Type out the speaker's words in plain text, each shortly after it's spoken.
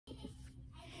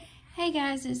Hey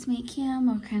guys, it's me Kim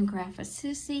or Craft with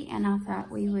Sissy, and I thought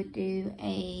we would do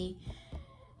a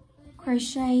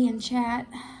crochet and chat.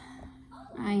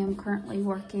 I am currently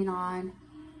working on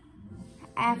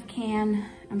Afghan.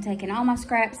 I'm taking all my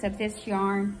scraps of this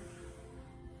yarn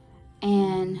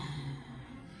and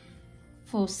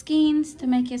full skeins to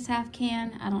make this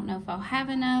Afghan. I don't know if I'll have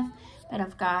enough, but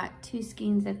I've got 2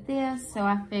 skeins of this, so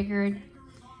I figured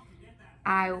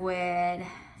I would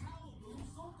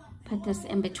put this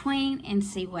in between and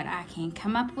see what I can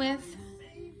come up with.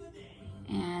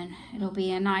 And it'll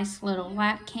be a nice little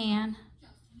lap can,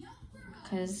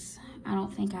 because I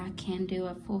don't think I can do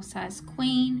a full-size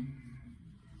queen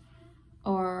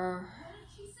or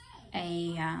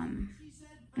a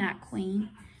not queen,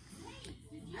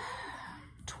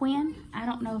 twin. I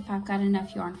don't know if I've got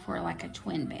enough yarn for like a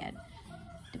twin bed.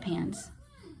 Depends.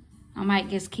 I might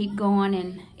just keep going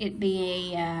and it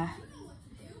be a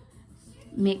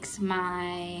mix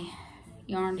my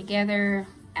yarn together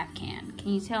Afghan. Can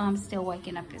you tell I'm still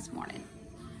waking up this morning?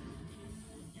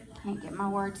 Can't get my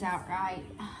words out right.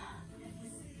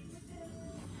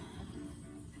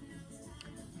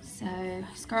 So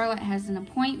Scarlett has an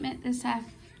appointment this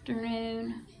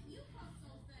afternoon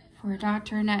for a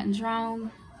doctor. Nothing's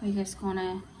wrong. We're just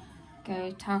gonna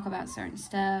go talk about certain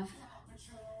stuff.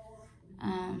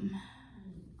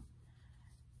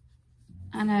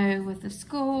 I know with the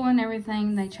school and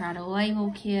everything, they try to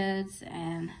label kids,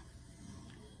 and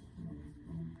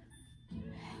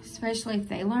especially if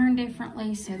they learn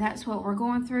differently. So that's what we're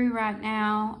going through right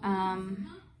now.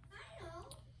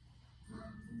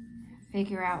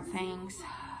 Figure out things.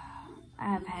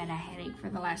 I've had a headache for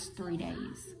the last 3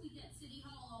 days.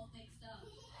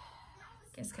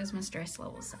 Guess because my stress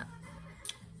level's up.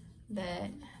 But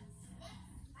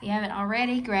if you haven't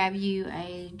already, grab you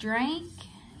a drink,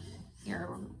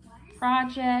 your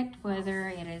project, whether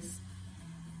it is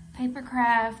paper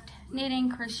craft, knitting,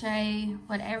 crochet,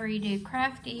 whatever you do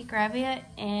crafty, grab it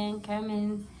and come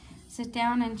and sit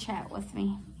down and chat with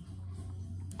me.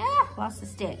 Lost a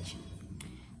stitch.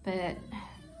 But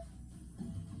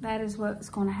that is what's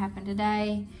going to happen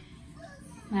today.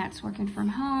 Matt's working from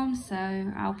home, so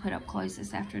I'll put up clothes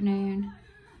this afternoon.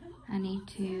 I need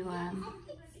to,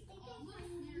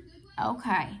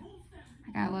 okay.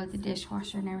 I gotta load the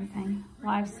dishwasher and everything.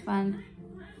 Life's fun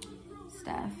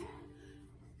stuff.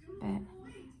 But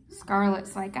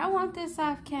Scarlett's like, I want this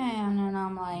Afghan. And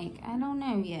I'm like, I don't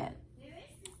know yet.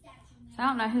 So I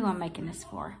don't know who I'm making this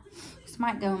for. This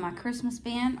might go in my Christmas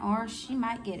bin, or she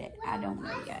might get it. I don't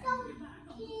know yet.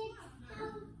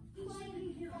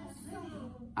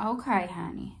 Okay,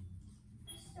 honey.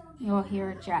 You'll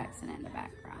hear Jackson in the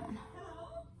background.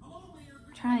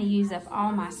 I'm trying to use up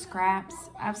all my scraps.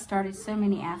 I've started so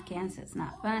many Afghans, it's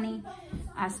not funny.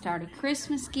 I started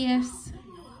Christmas gifts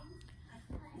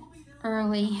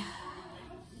early.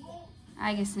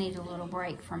 I just need a little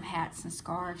break from hats and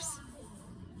scarves.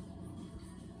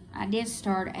 I did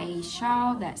start a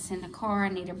shawl that's in the car I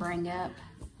need to bring up.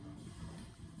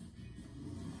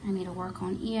 I need to work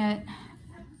on it.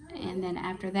 And then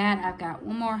after that, I've got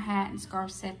one more hat and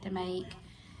scarf set to make,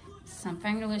 some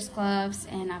fingerless gloves,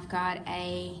 and I've got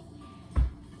a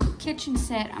kitchen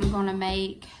set I'm going to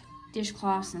make,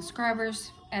 dishcloths and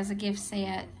scrubbers as a gift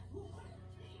set.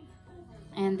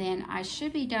 And then I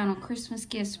should be done on Christmas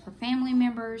gifts for family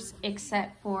members,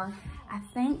 except for, I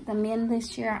think the men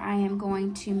this year, I am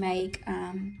going to make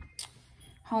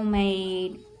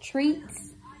homemade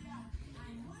treats,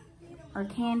 or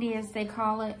candy as they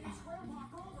call it.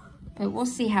 But we'll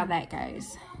see how that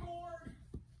goes.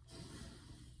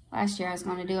 Last year I was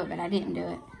going to do it, but I didn't do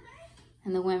it.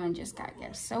 And the women just got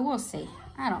gifts. So we'll see.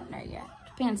 I don't know yet.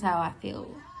 Depends how I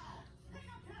feel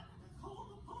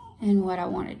and what I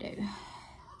want to do.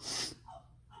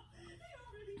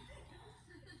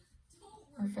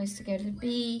 We're supposed to go to the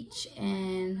beach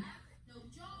in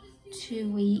 2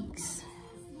 weeks.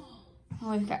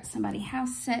 Well, we've got somebody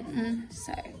house sitting,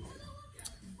 so.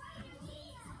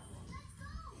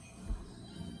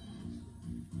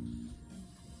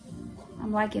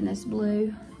 I'm liking this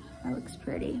blue. That looks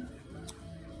pretty.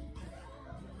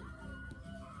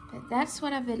 But that's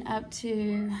what I've been up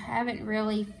to. I haven't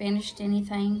really finished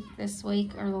anything this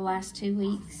week or the last 2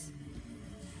 weeks.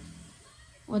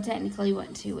 Well, technically it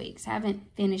wasn't 2 weeks. I haven't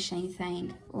finished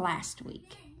anything last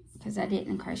week because I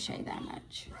didn't crochet that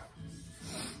much.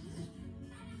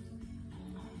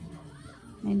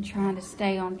 Been trying to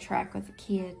stay on track with the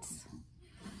kids.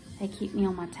 They keep me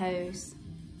on my toes.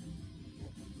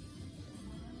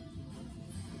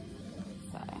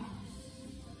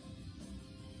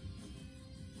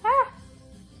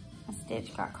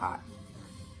 Stitch got caught.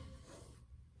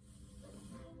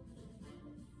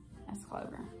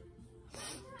 clover.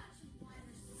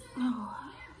 Oh.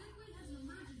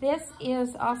 This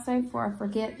is also for, I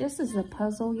forget, this is the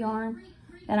puzzle yarn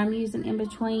that I'm using in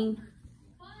between,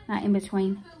 not in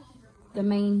between, the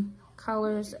main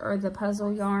colors or the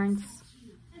puzzle yarns.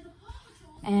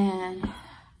 And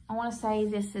I want to say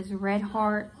this is Red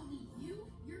Heart.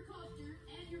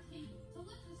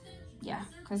 Yeah,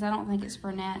 because I don't think it's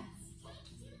brunette.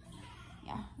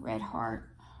 Yeah, Red Heart.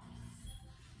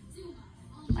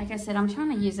 Like I said, I'm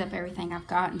trying to use up everything I've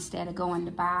got instead of going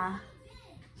to buy.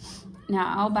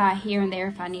 Now, I'll buy here and there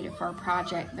if I need it for a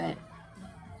project, but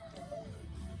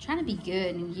I'm trying to be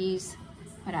good and use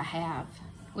what I have,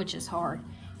 which is hard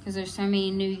because there's so many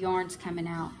new yarns coming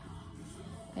out.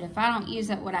 But if I don't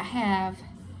use up what I have,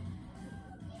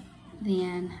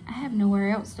 then I have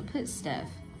nowhere else to put stuff,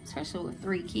 especially with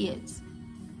 3 kids.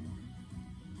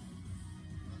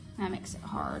 That makes it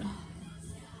hard.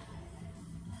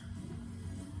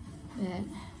 But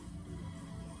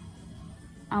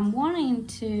I'm wanting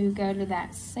to go to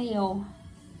that sale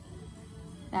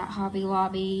that Hobby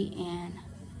Lobby and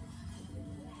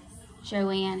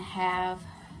Joann have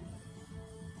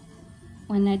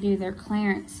when they do their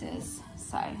clearances.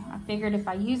 So I figured if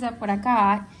I use up what I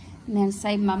got and then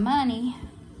save my money,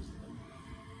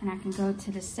 and I can go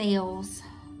to the sales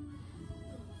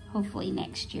hopefully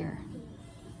next year.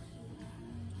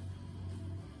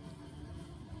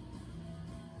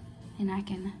 And I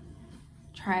can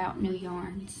try out new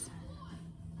yarns.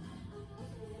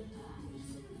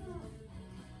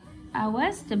 I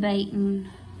was debating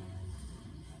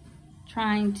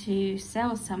trying to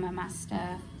sell some of my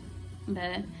stuff,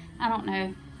 but I don't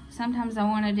know. Sometimes I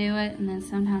want to do it and then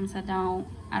sometimes I don't.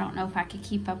 I don't know if I could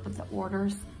keep up with the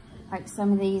orders like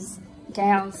some of these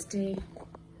gals do.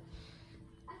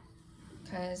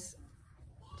 Because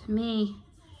to me,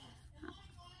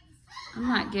 I'm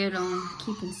not good on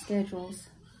keeping schedules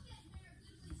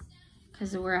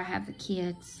because of where I have the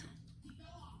kids.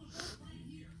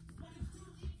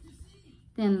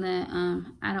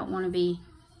 Then I don't want to be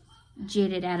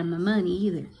jitted out of my money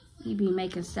either. You be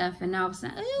making stuff and all of a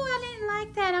sudden, ooh, I didn't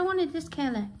like that. I wanted this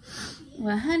color.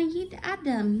 Well, honey, I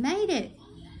done made it.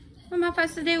 What am I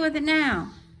supposed to do with it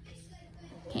now?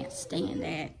 Can't stand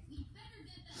that.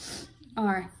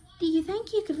 Or, do you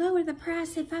think you could lower the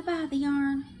price if I buy the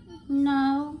yarn?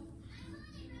 No.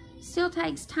 Still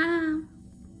takes time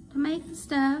to make the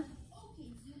stuff.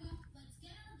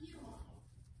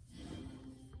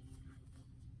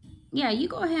 Yeah, you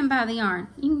go ahead and buy the yarn.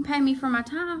 You can pay me for my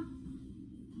time.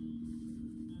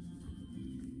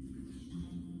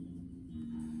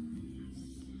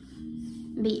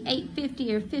 Be $8.50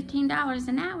 or $15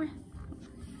 an hour.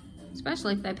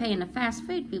 Especially if they're paying the fast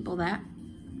food people that.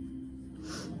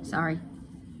 Sorry.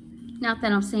 Not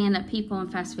that I'm saying that people in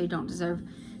fast food don't deserve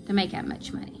to make that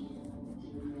much money.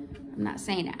 I'm not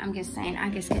saying that. I'm just saying I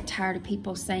just get tired of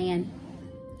people saying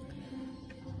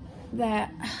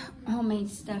that homemade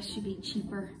stuff should be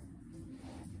cheaper.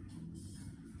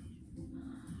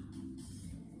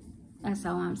 That's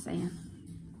all I'm saying.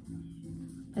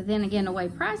 But then again, the way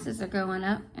prices are going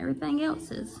up, everything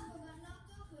else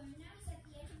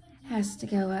has to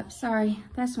go up. Sorry,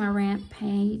 that's my rant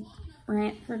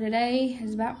for today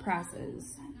is about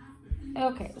prices.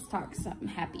 Okay, let's talk something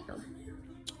happier.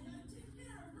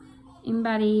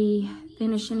 Anybody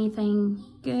finish anything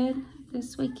good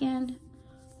this weekend?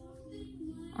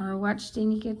 Or watched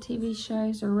any good TV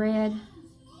shows or read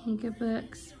any good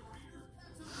books?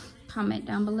 Comment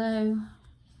down below.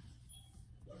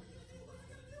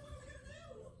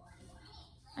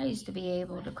 I used to be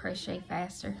able to crochet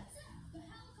faster,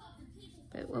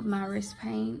 but with my wrist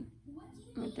pain,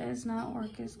 it does not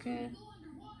work as good.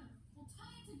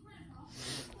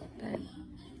 But,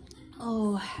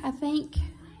 oh, I think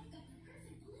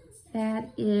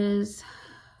that is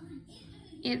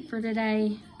it for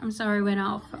today. I'm sorry I went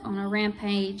off on a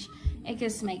rampage. It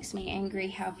just makes me angry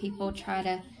how people try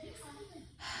to,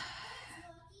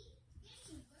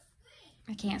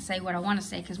 I can't say what I want to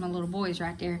say because my little boy's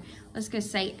right there. Let's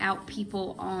just say out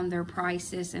people on their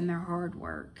prices and their hard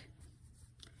work.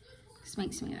 This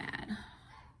makes me mad.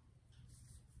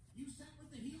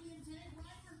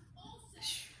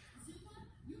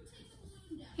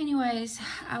 Anyways,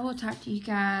 I will talk to you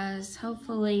guys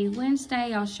hopefully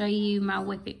Wednesday. I'll show you my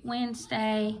Whip It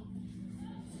Wednesday.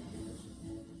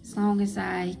 As long as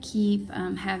I keep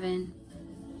having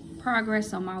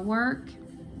progress on my work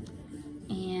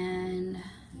and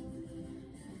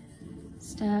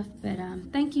stuff. But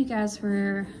thank you guys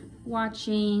for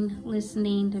watching,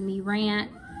 listening to me rant.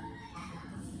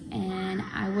 And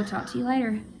I will talk to you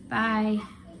later. Bye.